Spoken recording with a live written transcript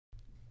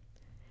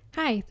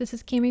Hi, this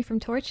is Cami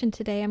from Torch, and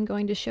today I'm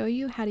going to show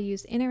you how to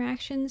use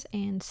interactions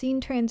and scene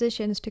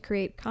transitions to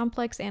create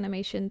complex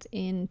animations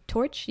in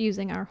Torch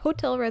using our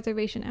hotel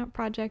reservation app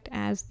project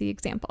as the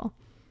example.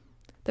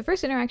 The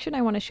first interaction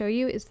I want to show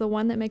you is the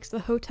one that makes the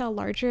hotel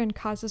larger and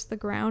causes the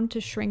ground to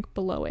shrink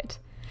below it.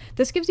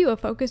 This gives you a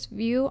focused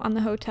view on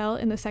the hotel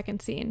in the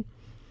second scene.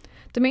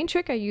 The main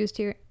trick I used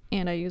here,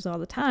 and I use all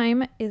the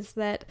time, is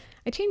that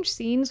I change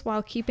scenes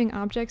while keeping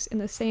objects in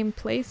the same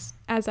place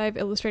as I've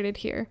illustrated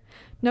here.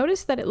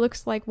 Notice that it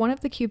looks like one of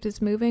the cubes is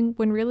moving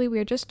when really we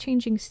are just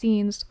changing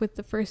scenes with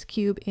the first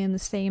cube in the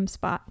same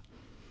spot.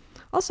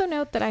 Also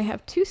note that I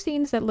have two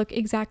scenes that look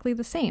exactly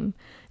the same,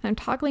 and I'm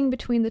toggling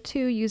between the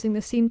two using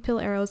the scene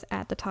pill arrows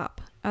at the top.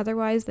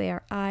 Otherwise, they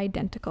are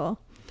identical.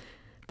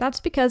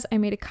 That's because I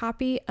made a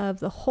copy of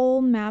the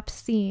whole map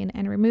scene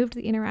and removed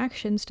the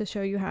interactions to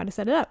show you how to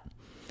set it up.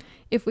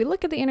 If we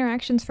look at the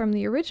interactions from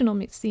the original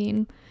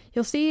scene,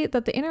 you'll see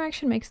that the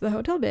interaction makes the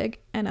hotel big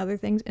and other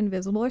things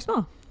invisible or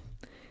small.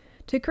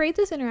 To create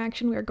this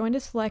interaction, we are going to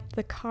select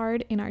the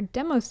card in our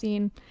demo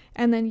scene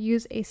and then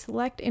use a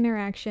select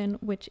interaction,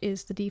 which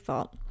is the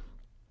default.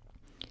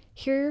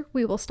 Here,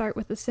 we will start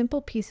with the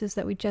simple pieces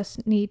that we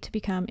just need to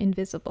become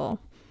invisible.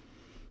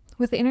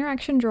 With the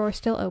interaction drawer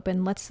still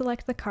open, let's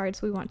select the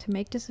cards we want to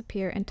make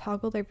disappear and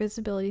toggle their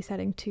visibility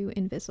setting to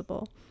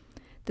invisible.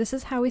 This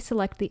is how we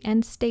select the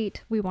end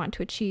state we want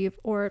to achieve,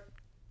 or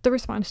the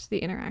response to the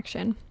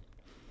interaction.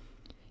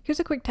 Here's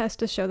a quick test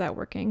to show that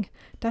working.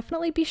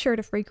 Definitely be sure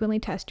to frequently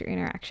test your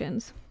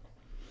interactions.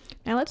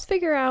 Now let's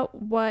figure out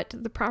what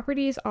the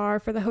properties are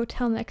for the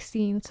hotel next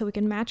scene so we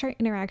can match our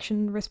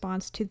interaction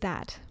response to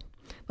that.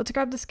 Let's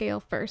grab the scale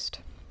first.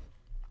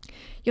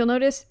 You'll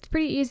notice it's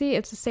pretty easy.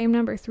 It's the same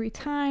number 3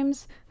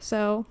 times,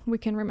 so we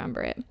can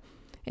remember it.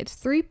 It's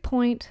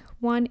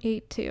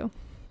 3.182.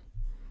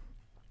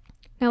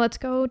 Now let's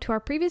go to our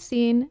previous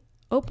scene,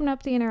 open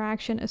up the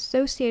interaction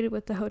associated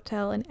with the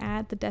hotel, and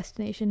add the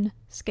destination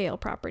scale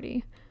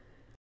property.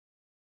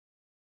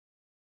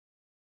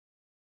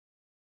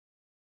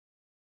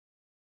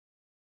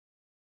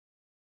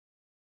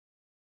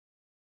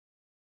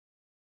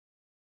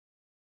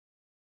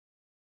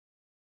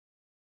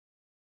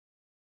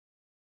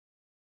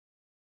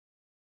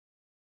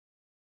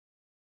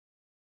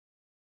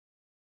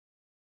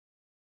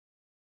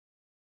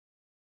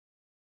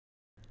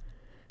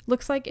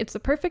 Looks like it's the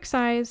perfect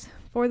size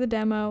for the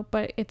demo,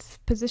 but it's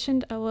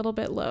positioned a little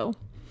bit low.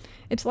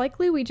 It's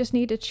likely we just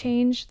need to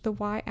change the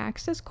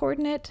y-axis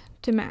coordinate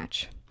to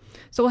match.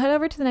 So we'll head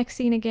over to the next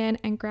scene again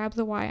and grab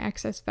the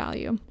y-axis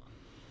value.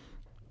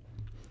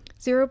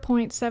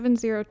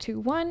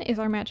 0.7021 is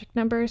our magic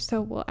number,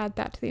 so we'll add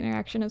that to the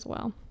interaction as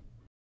well.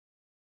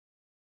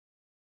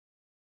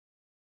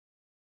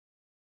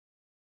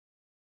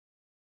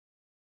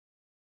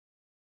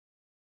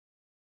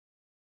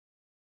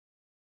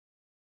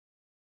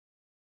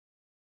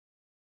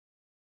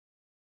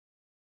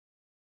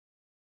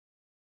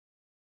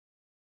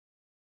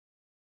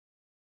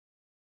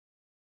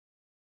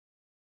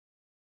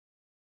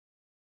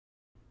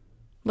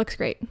 Looks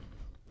great.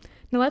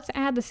 Now let's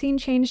add the scene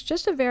change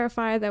just to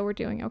verify that we're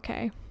doing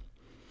okay.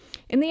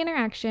 In the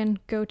interaction,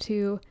 go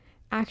to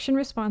Action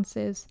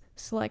Responses,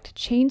 select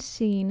Change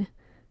Scene,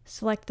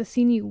 select the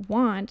scene you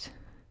want,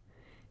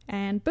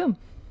 and boom.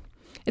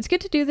 It's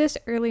good to do this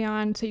early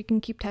on so you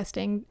can keep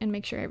testing and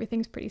make sure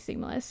everything's pretty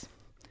seamless.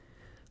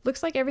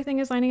 Looks like everything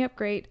is lining up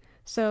great,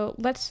 so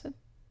let's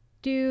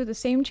do the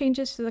same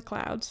changes to the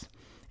clouds.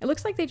 It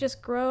looks like they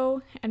just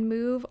grow and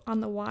move on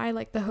the Y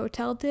like the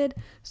hotel did,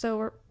 so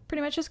we're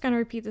pretty much just going to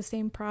repeat the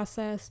same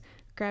process,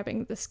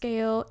 grabbing the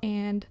scale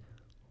and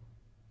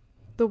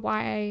the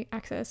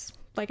y-axis,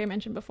 like I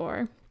mentioned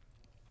before,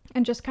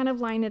 and just kind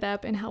of line it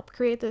up and help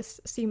create this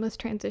seamless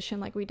transition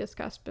like we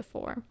discussed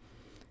before.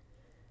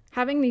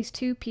 Having these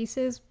two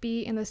pieces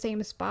be in the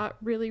same spot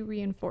really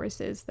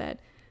reinforces that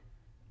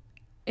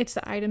it's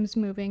the items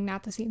moving,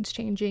 not the scenes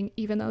changing,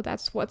 even though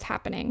that's what's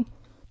happening.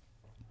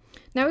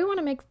 Now we want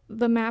to make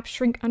the map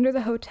shrink under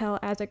the hotel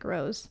as it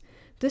grows.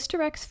 This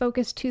directs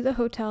focus to the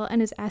hotel and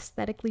is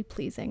aesthetically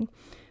pleasing.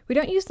 We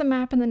don't use the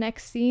map in the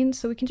next scene,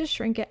 so we can just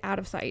shrink it out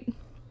of sight.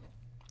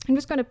 I'm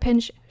just going to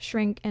pinch,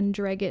 shrink, and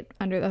drag it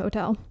under the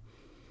hotel.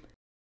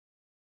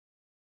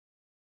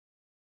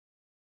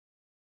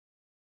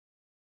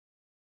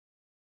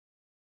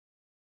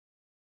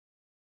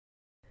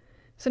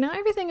 So now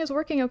everything is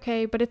working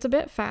okay, but it's a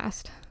bit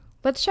fast.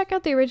 Let's check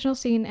out the original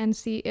scene and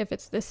see if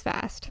it's this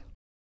fast.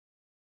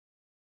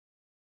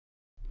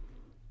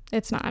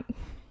 It's not.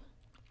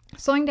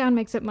 Slowing down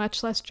makes it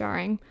much less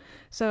jarring.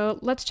 So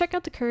let's check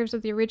out the curves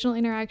of the original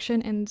interaction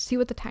and see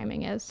what the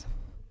timing is.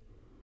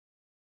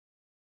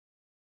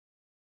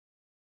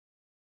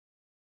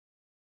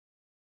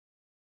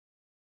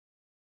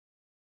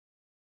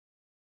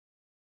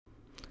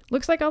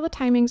 Looks like all the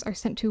timings are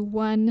sent to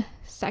 1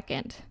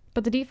 second,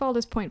 but the default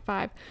is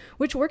 0.5,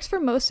 which works for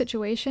most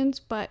situations,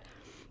 but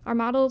our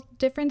model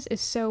difference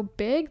is so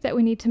big that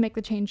we need to make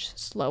the change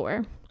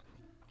slower.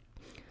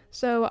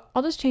 So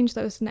I'll just change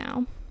those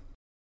now.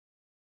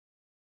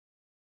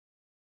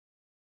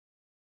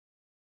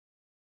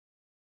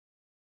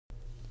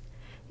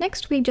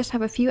 Next, we just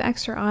have a few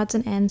extra odds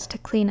and ends to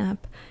clean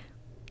up.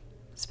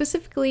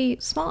 Specifically,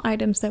 small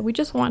items that we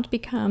just want to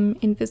become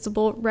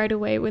invisible right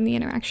away when the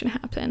interaction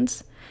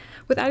happens.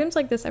 With items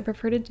like this, I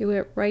prefer to do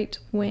it right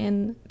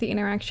when the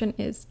interaction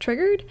is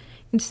triggered,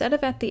 instead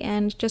of at the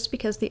end, just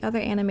because the other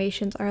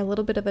animations are a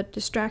little bit of a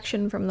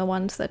distraction from the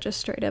ones that just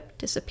straight up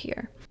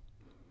disappear.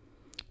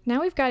 Now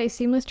we've got a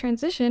seamless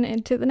transition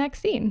into the next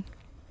scene.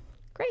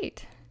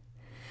 Great!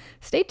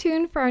 Stay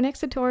tuned for our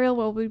next tutorial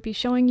where we'll be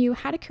showing you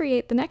how to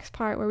create the next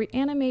part where we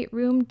animate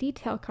room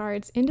detail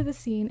cards into the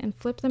scene and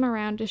flip them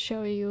around to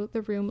show you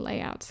the room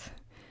layouts.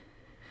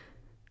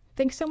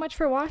 Thanks so much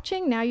for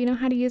watching. Now you know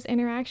how to use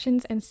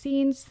interactions and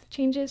scenes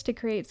changes to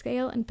create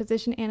scale and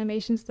position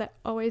animations that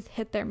always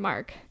hit their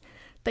mark.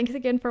 Thanks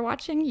again for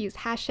watching. Use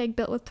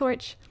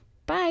 #BuiltWithTorch.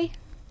 Bye!